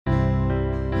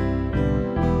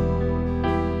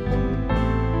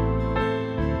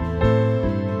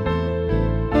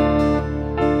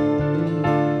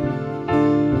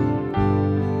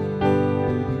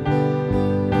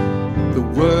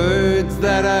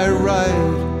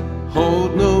write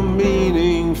hold no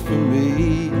meaning for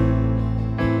me,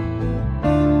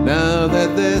 now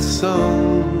that they're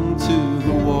sewn to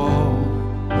the wall.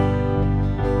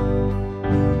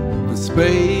 The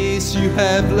space you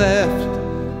have left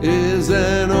is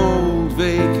an old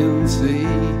vacancy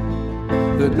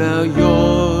that now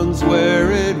yawns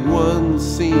where it once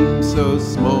seemed so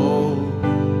small.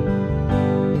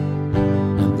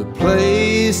 And the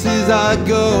places I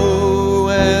go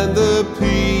and the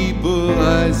people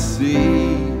I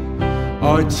see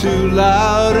are too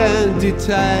loud and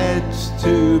detached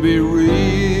to be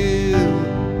real,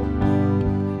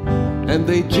 and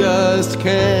they just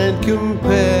can't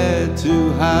compare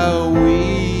to how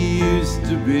we used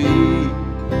to be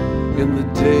in the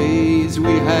days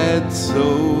we had so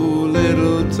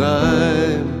little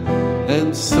time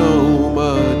and so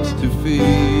much to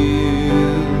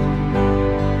feel.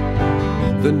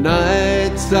 The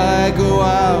nights I go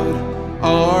out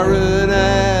are an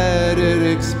added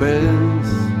expense,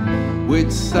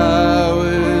 which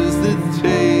sours the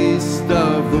taste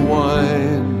of the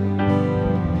wine.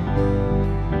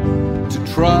 To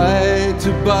try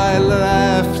to buy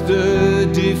laughter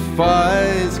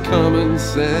defies common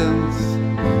sense,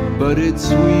 but it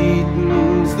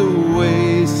sweetens the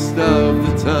waste of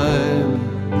the time.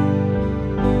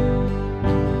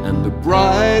 And the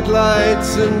bright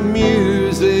lights and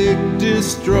music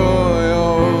destroy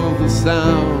all the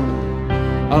sound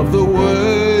of the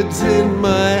words in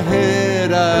my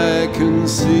head I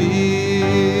conceal.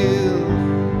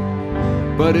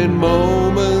 But in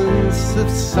moments of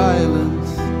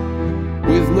silence,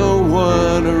 with no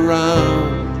one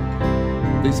around,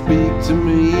 they speak to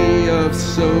me of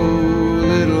so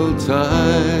little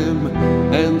time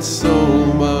and so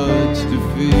much to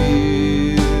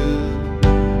feel.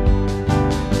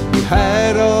 We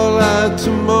had all our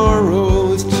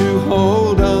tomorrows to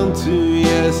hold on to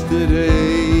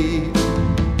yesterday,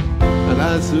 and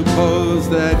I suppose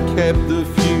that kept the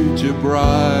future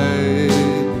bright.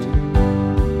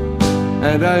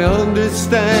 And I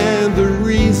understand the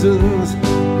reasons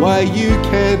why you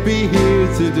can't be here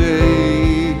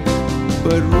today,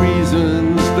 but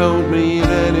reasons don't mean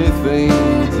anything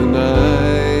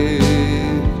tonight.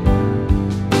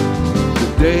 The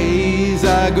days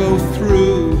I go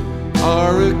through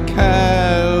are a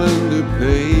calendar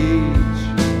page,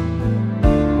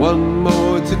 one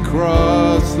more to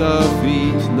cross off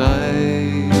each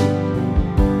night.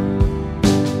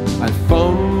 I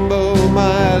fumble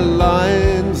my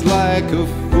lines like a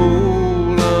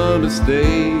fool on a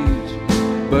stage,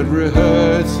 but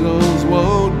rehearsals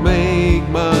won't make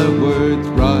my words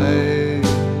right.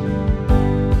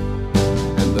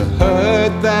 And the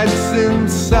hurt that's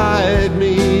inside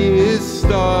me is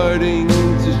starting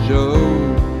to show,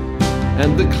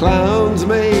 and the clown's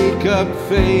makeup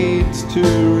fades to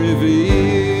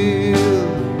reveal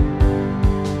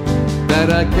that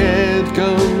I can't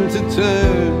come to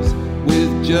terms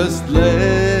with just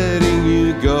letting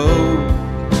you go,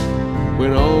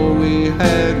 when all we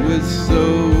had was so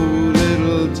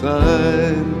little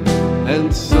time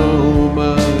and so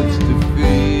much